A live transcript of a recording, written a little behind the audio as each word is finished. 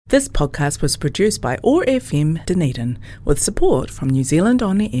This podcast was produced by OAR FM Dunedin with support from New Zealand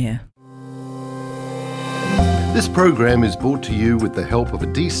On Air. This program is brought to you with the help of a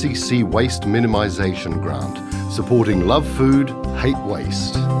DCC Waste Minimisation Grant, supporting Love Food, Hate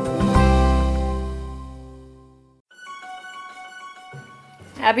Waste.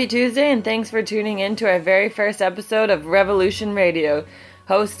 Happy Tuesday, and thanks for tuning in to our very first episode of Revolution Radio,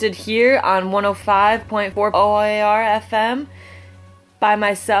 hosted here on 105.4 OAR FM by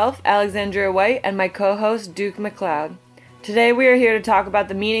myself, Alexandria White, and my co-host, Duke McLeod. Today we are here to talk about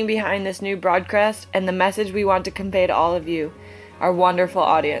the meaning behind this new broadcast and the message we want to convey to all of you, our wonderful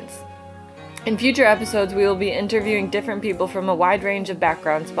audience. In future episodes, we will be interviewing different people from a wide range of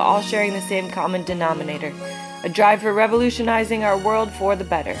backgrounds, but all sharing the same common denominator, a drive for revolutionizing our world for the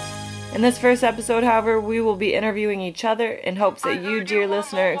better. In this first episode, however, we will be interviewing each other in hopes that you, dear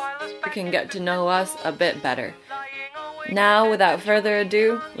listener, can get to know us a bit better. Now, without further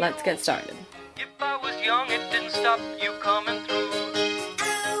ado, let's get started. If I was young, it didn't stop you coming through.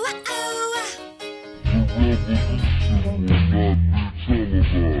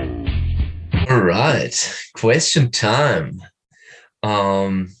 All right, question time.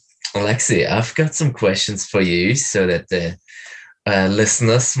 Alexi, I've got some questions for you so that the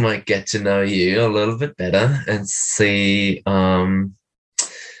listeners might get to know you a little bit better and see,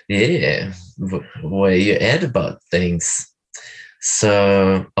 where you're at about things.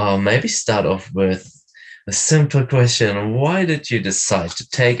 So maybe start off with a simple question. Why did you decide to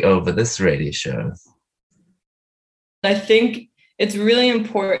take over this radio show? I think it's really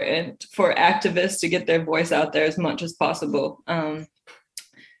important for activists to get their voice out there as much as possible.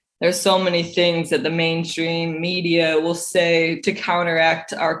 There's so many things that the mainstream media will say to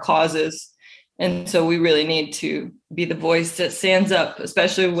counteract our causes. And so we really need to be the voice that stands up,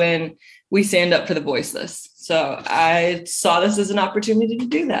 especially when we stand up for the voiceless. So I saw this as an opportunity to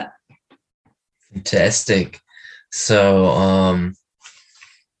do that. Fantastic. So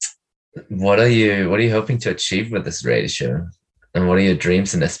what are you hoping to achieve with this radio show? And what are your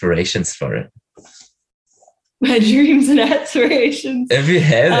dreams and aspirations for it? My dreams and aspirations. Have you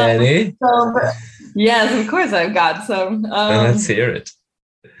had any? Yes, of course I've got some. Let's hear it.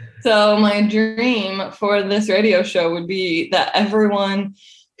 So my dream for this radio show would be that everyone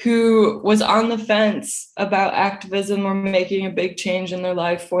who was on the fence about activism or making a big change in their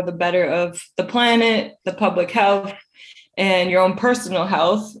life for the better of the planet, the public health, and your own personal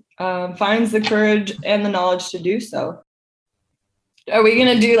health finds the courage and the knowledge to do so. Are we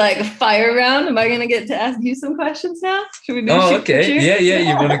going to do like a fire round? Am I going to get to ask you some questions now? Should we do okay. Yeah.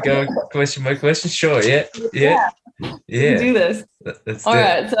 You want to go question by question? Sure. Yeah. Do this. All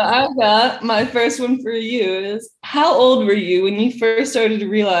right. So I've got my first one for you is, how old were you when you first started to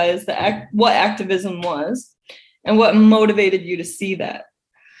realize what activism was and what motivated you to see that?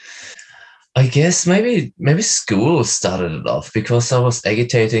 I guess maybe school started it off because I was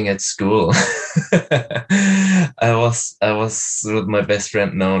agitating at school. I was with my best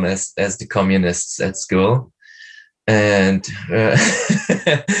friend known as the communists at school, and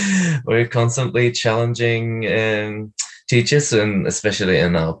we're constantly challenging teachers, and especially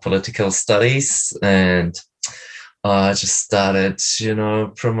in our political studies. And I just started,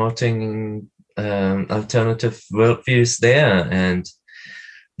 promoting alternative worldviews there, and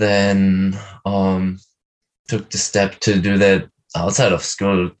then took the step to do that outside of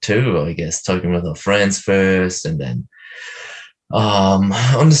school too, I guess, talking with our friends first, and then on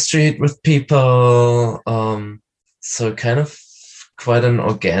the street with people. So kind of quite an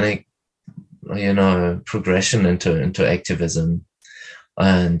organic, progression into activism,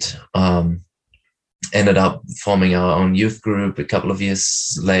 and ended up forming our own youth group a couple of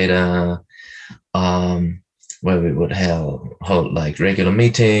years later, where we would hold like regular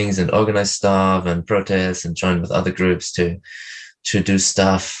meetings and organize stuff and protests and join with other groups to do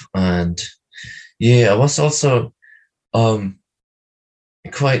stuff. And I was also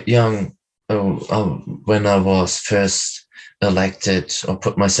quite young when I was first elected or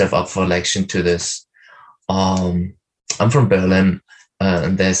put myself up for election to this. I'm from Berlin,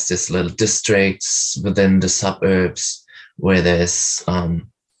 and there's this little districts within the suburbs where there's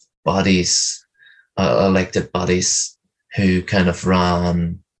elected bodies who kind of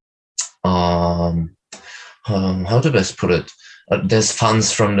run, how to best put it? There's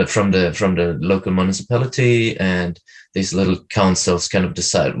funds from the local municipality, and these little councils kind of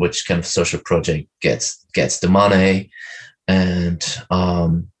decide which kind of social project gets the money. And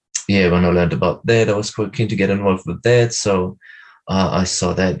when I learned about that, I was quite keen to get involved with that. So I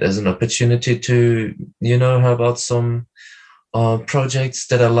saw that as an opportunity to, help out some projects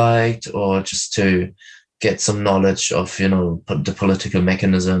that I liked, or just to get some knowledge of, the political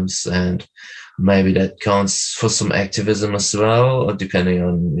mechanisms, and maybe that counts for some activism as well, or depending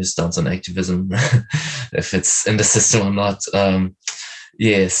on your stance on activism, if it's in the system or not. So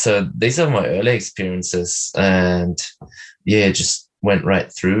these are my early experiences, and just went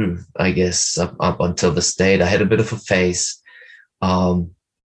right through, I guess, up until this date. I had a bit of a phase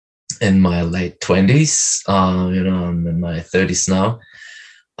in my late 20s, I'm in my 30s now,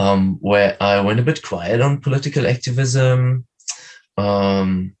 where I went a bit quiet on political activism.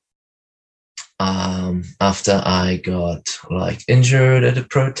 After I got injured at a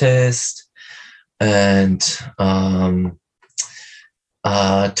protest, and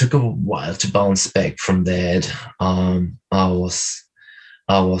took a while to bounce back from that. I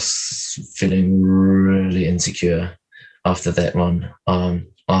was feeling really insecure after that one. I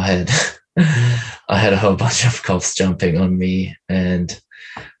had a whole bunch of cops jumping on me and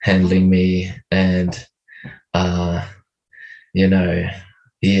handling me, and I'm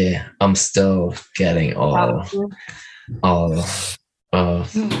still getting all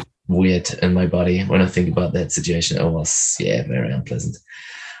weird in my body when I think about that situation. It was very unpleasant.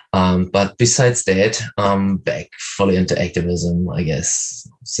 But besides that, I'm back fully into activism, I guess,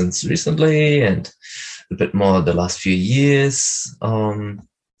 since recently, and a bit more the last few years.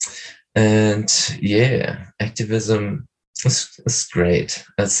 Activism is great.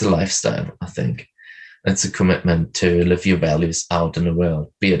 It's a lifestyle, I think. It's a commitment to live your values out in the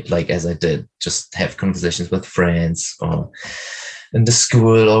world, be it as I did, just have conversations with friends or in the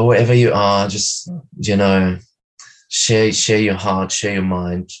school or wherever you are, just, share your heart, share your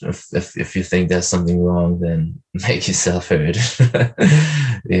mind. If you think there's something wrong, then make yourself heard.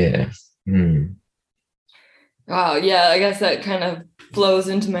 Wow. Yeah. I guess that kind of flows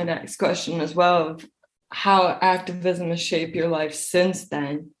into my next question as well, of how activism has shaped your life since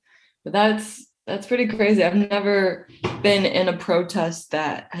then. But that's pretty crazy. I've never been in a protest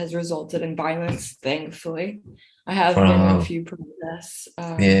that has resulted in violence, thankfully. I have been in a few protests.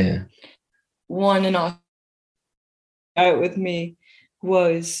 One in Australia out with me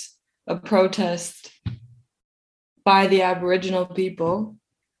was a protest by the Aboriginal people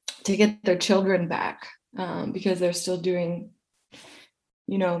to get their children back, because they're still doing,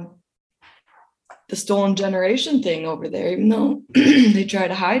 the stolen generation thing over there, even though they try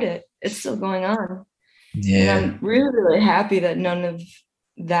to hide it. It's still going on. Yeah. And I'm really, really happy that none of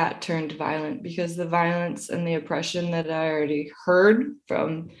that turned violent, because the violence and the oppression that I already heard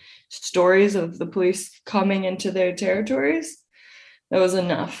from stories of the police coming into their territories, that was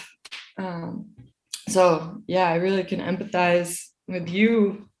enough. I really can empathize with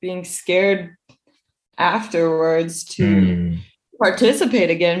you being scared afterwards to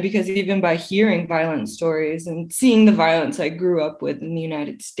participate again, because even by hearing violent stories and seeing the violence I grew up with in the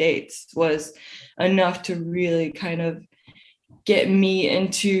United States was enough to really kind of get me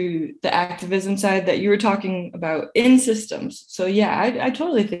into the activism side that you were talking about in systems. So I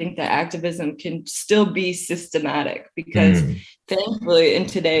totally think that activism can still be systematic, because thankfully in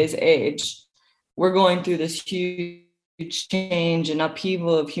today's age, we're going through this huge change and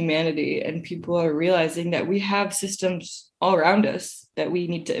upheaval of humanity, and people are realizing that we have systems all around us that we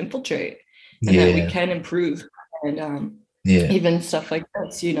need to infiltrate, and that we can improve. And even stuff like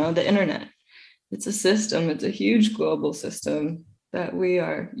this, the internet, it's a system. It's a huge global system that we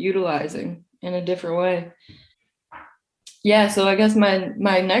are utilizing in a different way. So I guess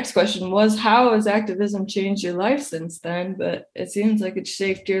my next question was, how has activism changed your life since then? But it seems like it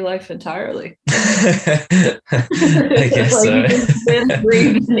shaped your life entirely. I guess so. You can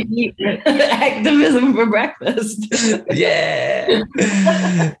breathe and eat activism for breakfast. Yeah,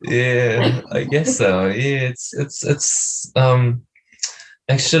 I guess so. It's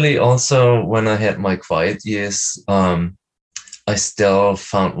actually also when I had my quiet years, I still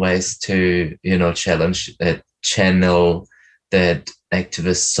found ways to channel that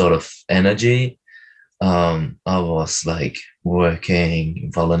activist sort of energy. I was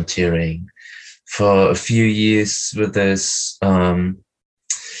working, volunteering for a few years with this vegan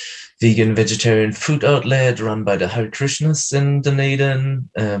vegetarian food outlet run by the Hare Krishnas in Dunedin,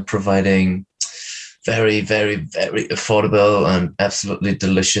 providing very, very, very affordable and absolutely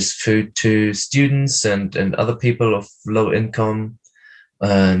delicious food to students and other people of low income.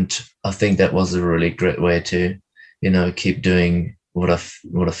 And I think that was a really great way to, keep doing what I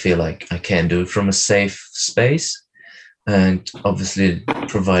feel like I can do from a safe space. And obviously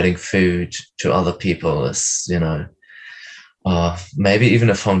providing food to other people is, maybe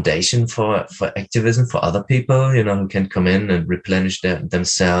even a foundation for activism for other people, who can come in and replenish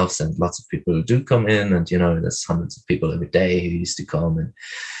themselves. And lots of people do come in, and, there's hundreds of people every day who used to come and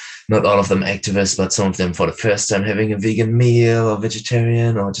not all of them activists, but some of them for the first time having a vegan meal or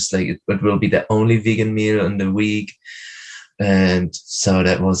vegetarian, or just like it will be the only vegan meal in the week. And so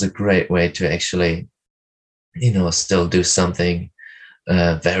that was a great way to actually, still do something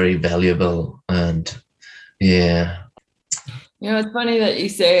very valuable. And yeah. It's funny that you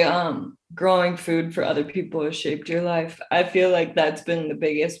say growing food for other people has shaped your life. I feel like that's been the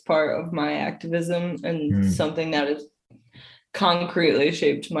biggest part of my activism, and something that has concretely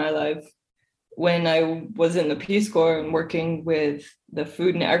shaped my life. When I was in the Peace Corps and working with the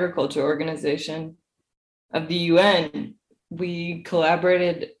Food and Agriculture Organization of the UN, we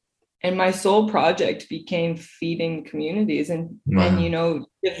collaborated, and my sole project became feeding communities and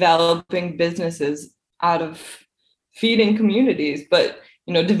developing businesses out of feeding communities, but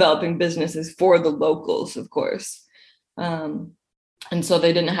developing businesses for the locals, of course. And so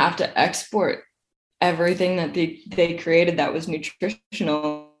they didn't have to export everything that they created that was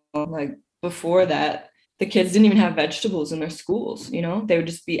nutritional. Like before that, the kids didn't even have vegetables in their schools. They would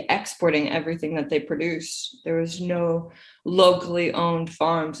just be exporting everything that they produced. There was no locally owned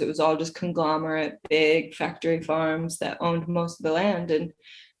farms. It was all just conglomerate, big factory farms that owned most of the land. And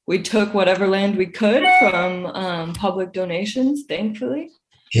we took whatever land we could from public donations, thankfully.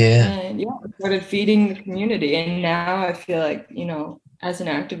 Yeah. And we started feeding the community. And now I feel like, as an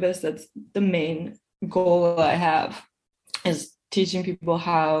activist, that's the main goal I have, is teaching people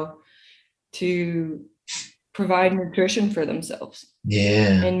how to provide nutrition for themselves.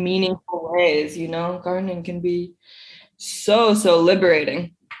 Yeah. In meaningful ways. Gardening can be so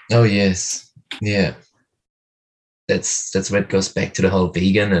liberating. Oh yes. Yeah. That's where it goes back to the whole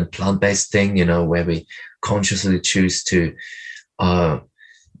vegan and plant-based thing, where we consciously choose to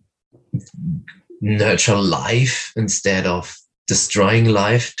nurture life instead of destroying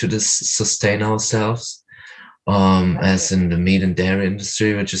life to sustain ourselves. As in the meat and dairy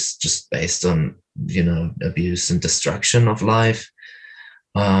industry, which is just based on abuse and destruction of life.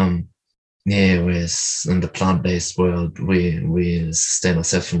 Whereas in the plant-based world, we sustain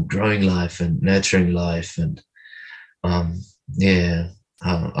ourselves from growing life and nurturing life. And I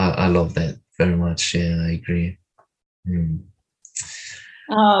love that very much. Yeah, I agree.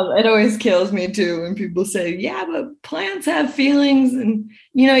 It always kills me too when people say, yeah, but plants have feelings, and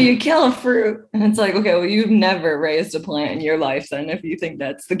you kill a fruit, and it's like, okay, well, you've never raised a plant in your life then, if you think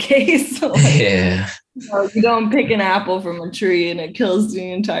that's the case. You don't pick an apple from a tree and it kills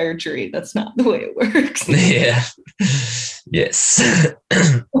the entire tree. That's not the way it works. Yeah. Yes.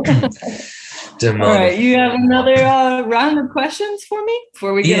 All right, you have another round of questions for me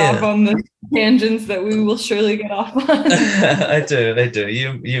before we get off on the tangents that we will surely get off on? I do.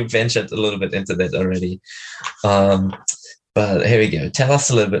 You ventured a little bit into that already. But here we go. Tell us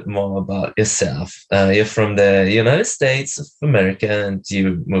a little bit more about yourself. You're from the United States of America, and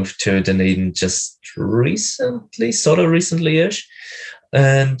you moved to Dunedin just recently-ish.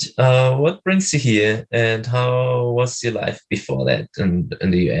 And what brings you here, and how was your life before that in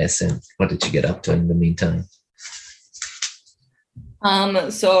the US, and what did you get up to in the meantime?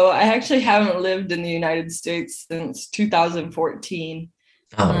 So I actually haven't lived in the United States since 2014,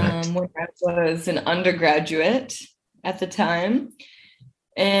 right. When I was an undergraduate at the time.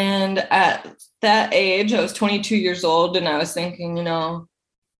 And at that age, I was 22 years old, and I was thinking,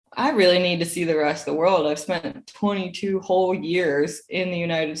 I really need to see the rest of the world. I've spent 22 whole years in the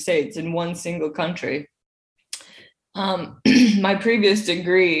United States in one single country. My previous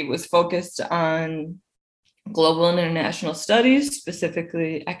degree was focused on global and international studies,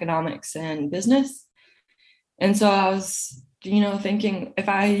 specifically economics and business. And so I was, thinking, if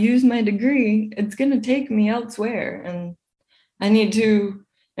I use my degree, it's going to take me elsewhere. And I need to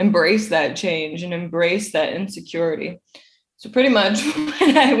embrace that change and embrace that insecurity. So pretty much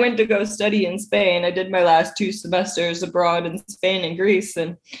when I went to go study in Spain, I did my last 2 semesters abroad in Spain and Greece,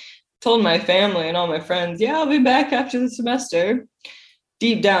 and told my family and all my friends, I'll be back after the semester.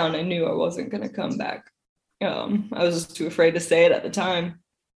 Deep down, I knew I wasn't going to come back. I was just too afraid to say it at the time.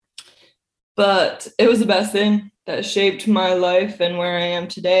 But it was the best thing that shaped my life and where I am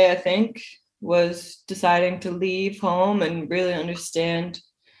today, I think, was deciding to leave home and really understand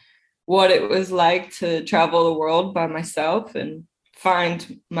what it was like to travel the world by myself and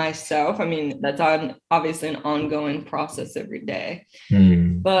find myself. I mean, that's obviously an ongoing process every day.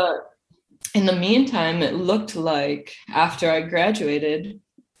 But in the meantime, it looked like after I graduated,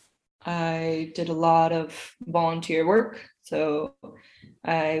 I did a lot of volunteer work. So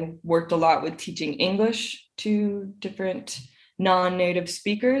I worked a lot with teaching English to different non-native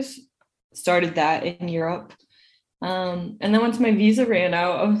speakers, started that in Europe. And then once my visa ran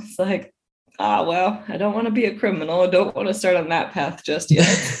out, I was like, well, I don't want to be a criminal. I don't want to start on that path just yet.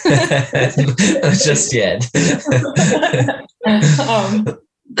 Just yet.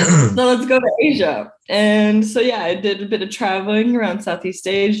 So let's go to Asia. And so, yeah, I did a bit of traveling around Southeast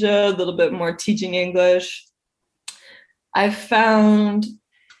Asia, a little bit more teaching English. I found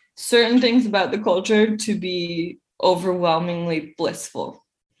certain things about the culture to be overwhelmingly blissful.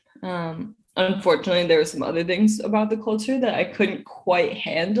 Unfortunately, there were some other things about the culture that I couldn't quite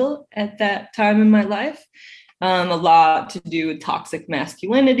handle at that time in my life. A lot to do with toxic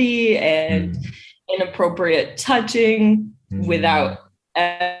masculinity and inappropriate touching without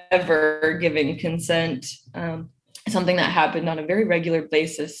ever giving consent. Something that happened on a very regular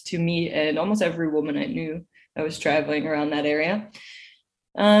basis to me and almost every woman I knew that was traveling around that area.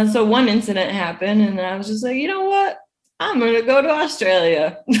 So one incident happened and I was just like, you know what? I'm going to go to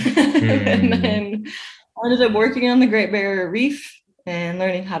Australia. And then I ended up working on the Great Barrier Reef and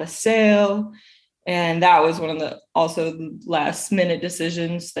learning how to sail. And that was one of the also last minute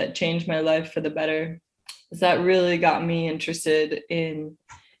decisions that changed my life for the better. That really got me interested in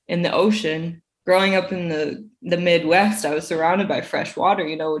the ocean. Growing up in the Midwest, I was surrounded by fresh water,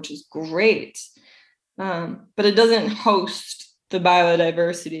 which is great. But it doesn't host the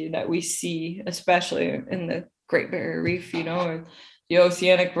biodiversity that we see, especially in the Great Barrier Reef, or the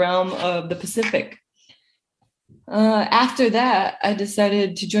oceanic realm of the Pacific. After that, I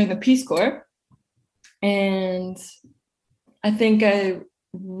decided to join the Peace Corps. And I think I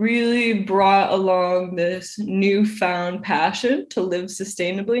really brought along this newfound passion to live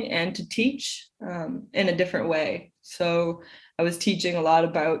sustainably and to teach in a different way. So I was teaching a lot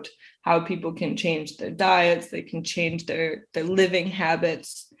about how people can change their diets, they can change their living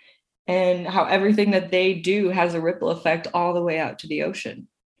habits, and how everything that they do has a ripple effect all the way out to the ocean,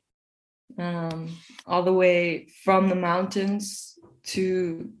 all the way from the mountains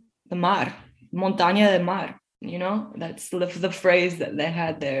to the mar, montaña de mar. That's the phrase that they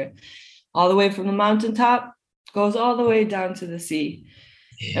had there. All the way from the mountaintop goes all the way down to the sea.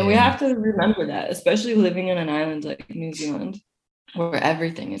 Yeah. And we have to remember that, especially living in an island like New Zealand, where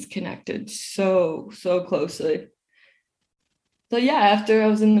everything is connected so closely. So yeah, after I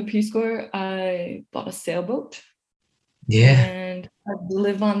was in the Peace Corps, I bought a sailboat. Yeah. And I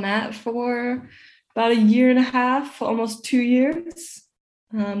lived on that for about 1.5 years, almost 2 years.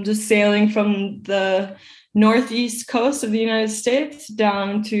 Just sailing from the northeast coast of the United States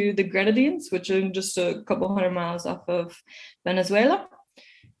down to the Grenadines, which are just a couple 100 miles off of Venezuela.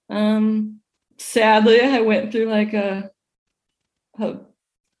 Sadly, I went through like a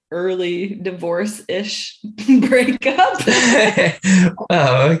early divorce-ish breakup.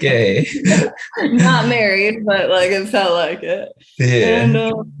 Oh, okay. Not married, but like it felt like it. Yeah.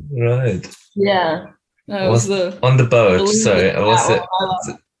 And, right. Yeah. Was on the boat. So was it?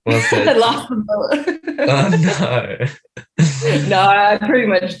 I lost the boat. Oh no. No, I pretty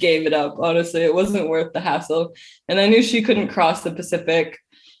much gave it up. Honestly, it wasn't worth the hassle, and I knew she couldn't cross the Pacific,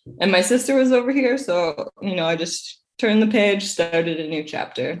 and my sister was over here, so I just turned the page, started a new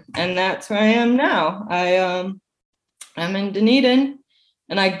chapter, and that's where I am now. I'm in Dunedin,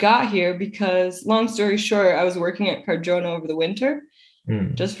 and I got here because, long story short, I was working at Cardrona over the winter.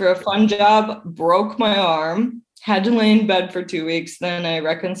 Just for a fun job, broke my arm, had to lay in bed for 2 weeks. Then I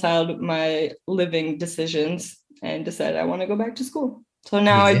reconciled my living decisions and decided I want to go back to school. So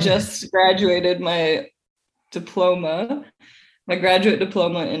now I just graduated my graduate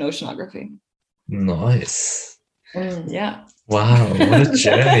diploma in oceanography. Nice. Yeah. Wow, what a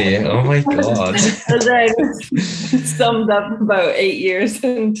journey. Oh my God. Summed up about 8 years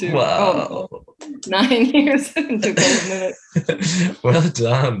into 9 years into a couple minutes. Well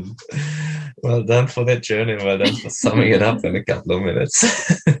done. Well done for that journey. Well done for summing it up in a couple of minutes.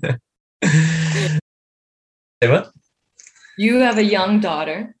 Eva? You have a young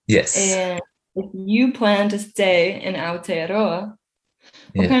daughter. Yes. And if you plan to stay in Aotearoa,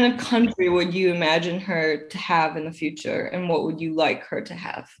 what kind of country would you imagine her to have in the future, and what would you like her to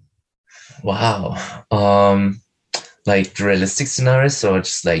have? Wow. Like realistic scenarios or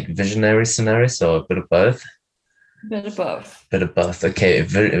just like visionary scenarios, or a bit of both? Bit of both. Bit of both. Okay.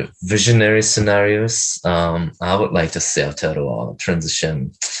 Visionary scenarios. I would like to see Aotearoa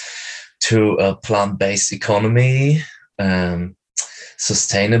transition to a plant-based economy,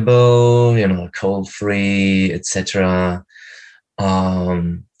 sustainable, coal-free, etc.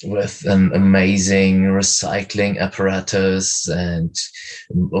 With an amazing recycling apparatus and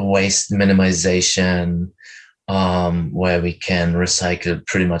waste minimization, where we can recycle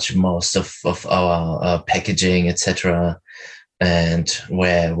pretty much most of our packaging, etc., and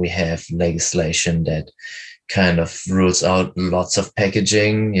where we have legislation that kind of rules out lots of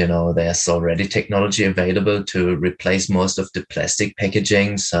packaging. There's already technology available to replace most of the plastic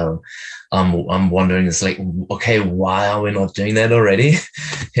packaging. So I'm wondering, it's like, okay, why are we not doing that already?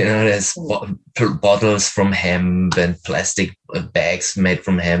 There's bottles from hemp and plastic bags made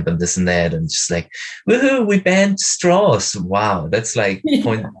from hemp and this and that, and just like, woohoo, we banned straws. Wow, that's like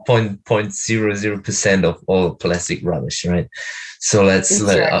 0.00% of all plastic rubbish, right? So let's from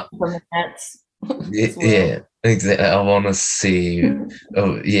the nets. Yeah, exactly. I want to see,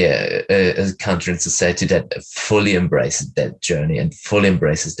 a country and society that fully embraces that journey and fully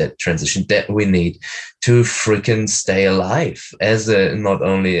embraces that transition that we need to freaking stay alive not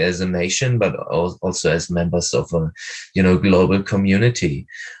only as a nation, but also as members of a, global community,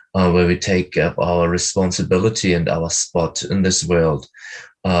 where we take up our responsibility and our spot in this world,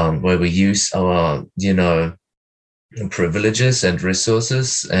 where we use our, privileges and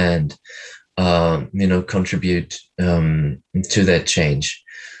resources and contribute to that change.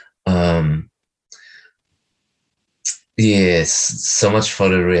 Yes, so much for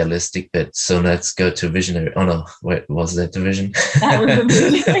the realistic bit. So let's go to visionary. Oh no, wait, was that the vision? That was the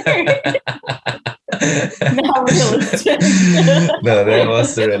visionary. Not realistic. No, that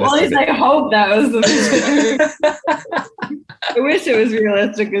was the realistic. Well, at least I hope that was the visionary. I wish it was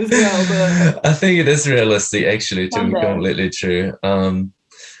realistic as well, but I think it is realistic, actually, to be completely true.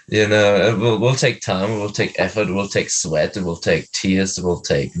 We'll take time, we'll take effort, we'll take sweat, we'll take tears, we'll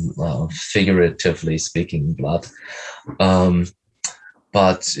take, figuratively speaking, blood.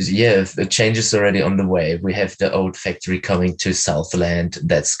 But yeah, the change is already on the way. We have the old factory coming to Southland.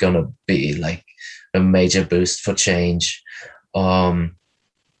 That's going to be like a major boost for change. We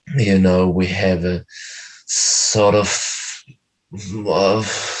have a sort of,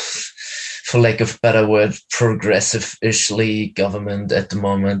 for lack of better word, progressive-ishly government at the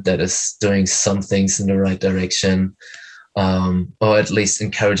moment that is doing some things in the right direction, or at least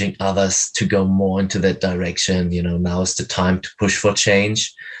encouraging others to go more into that direction. Now is the time to push for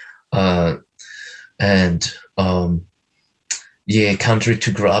change, country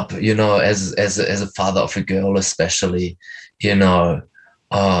to grow up. As a father of a girl, especially, a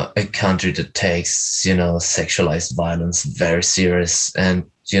country that takes, sexualized violence very serious and,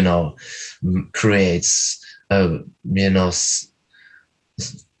 creates,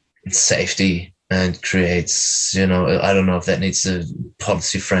 safety and creates, I don't know if that needs a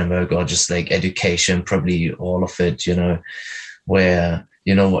policy framework or just like education, probably all of it, where,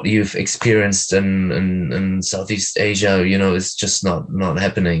 what you've experienced in Southeast Asia, is just not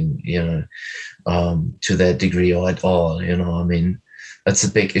happening, to that degree or at all, I mean, that's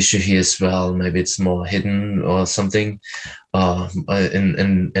a big issue here as well. Maybe it's more hidden or something,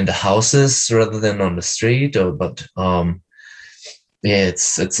 in the houses rather than on the street.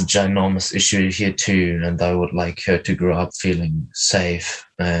 It's a ginormous issue here too. And I would like her to grow up feeling safe.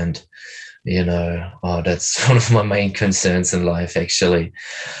 And that's one of my main concerns in life, actually,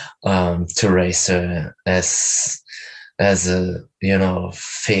 to raise her as a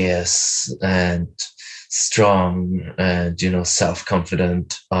fierce and strong and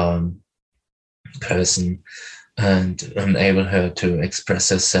self-confident person, and enable her to express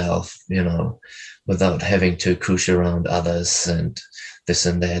herself without having to push around others and this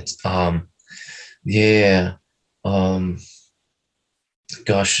and that.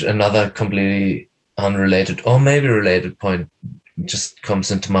 Another completely unrelated or maybe related point just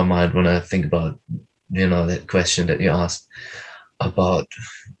comes into my mind when I think about that question that you asked about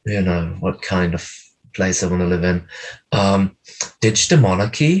what kind of place I want to live in. Ditch the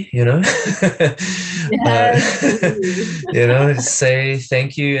monarchy, say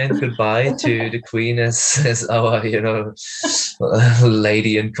thank you and goodbye to the Queen as our,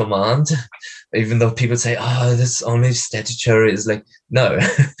 lady in command. Even though people say, oh, this only statutory, is like, no,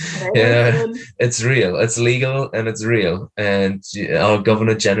 it's real, it's legal, and it's real. And our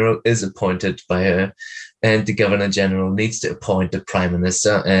Governor General is appointed by her. And the Governor General needs to appoint the Prime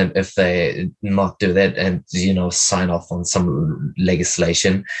Minister. And if they not do that and, sign off on some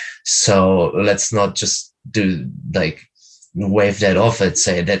legislation, so let's not just wave that off and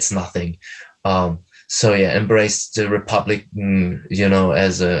say that's nothing. Embrace the Republic,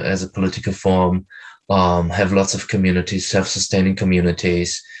 as a political form, have lots of communities, self-sustaining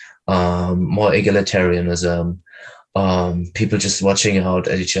communities, more egalitarianism, people just watching out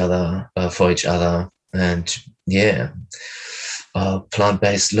at each other, for each other. And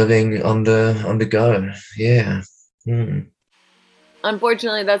plant-based living on the go.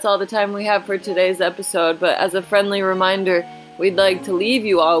 Unfortunately, that's all the time we have for today's episode, but as a friendly reminder, we'd like to leave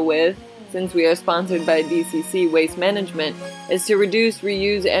you all with, since we are sponsored by DCC Waste Management, is to reduce,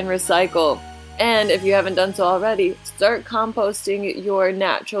 reuse, and recycle. And if you haven't done so already, start composting your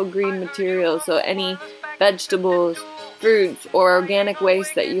natural green materials. So any vegetables, fruits, or organic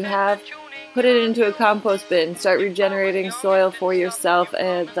waste that you have, put it into a compost bin. Start regenerating soil for yourself,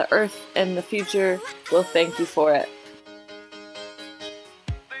 and the earth and the future will thank you for it.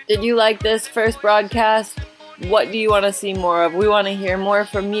 Did you like this first broadcast? What do you want to see more of? We want to hear more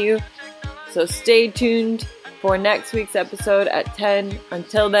from you. So stay tuned for next week's episode at 10.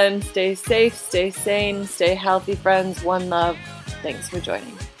 Until then, stay safe, stay sane, stay healthy, friends. One love. Thanks for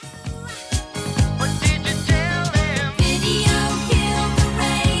joining.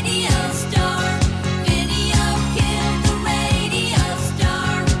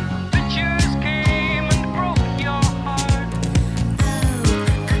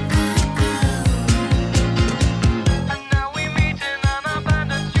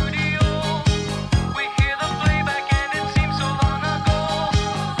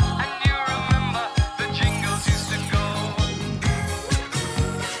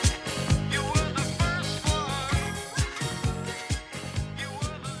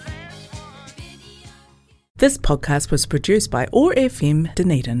 This podcast was produced by OAR FM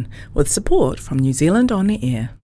Dunedin with support from New Zealand On the Air.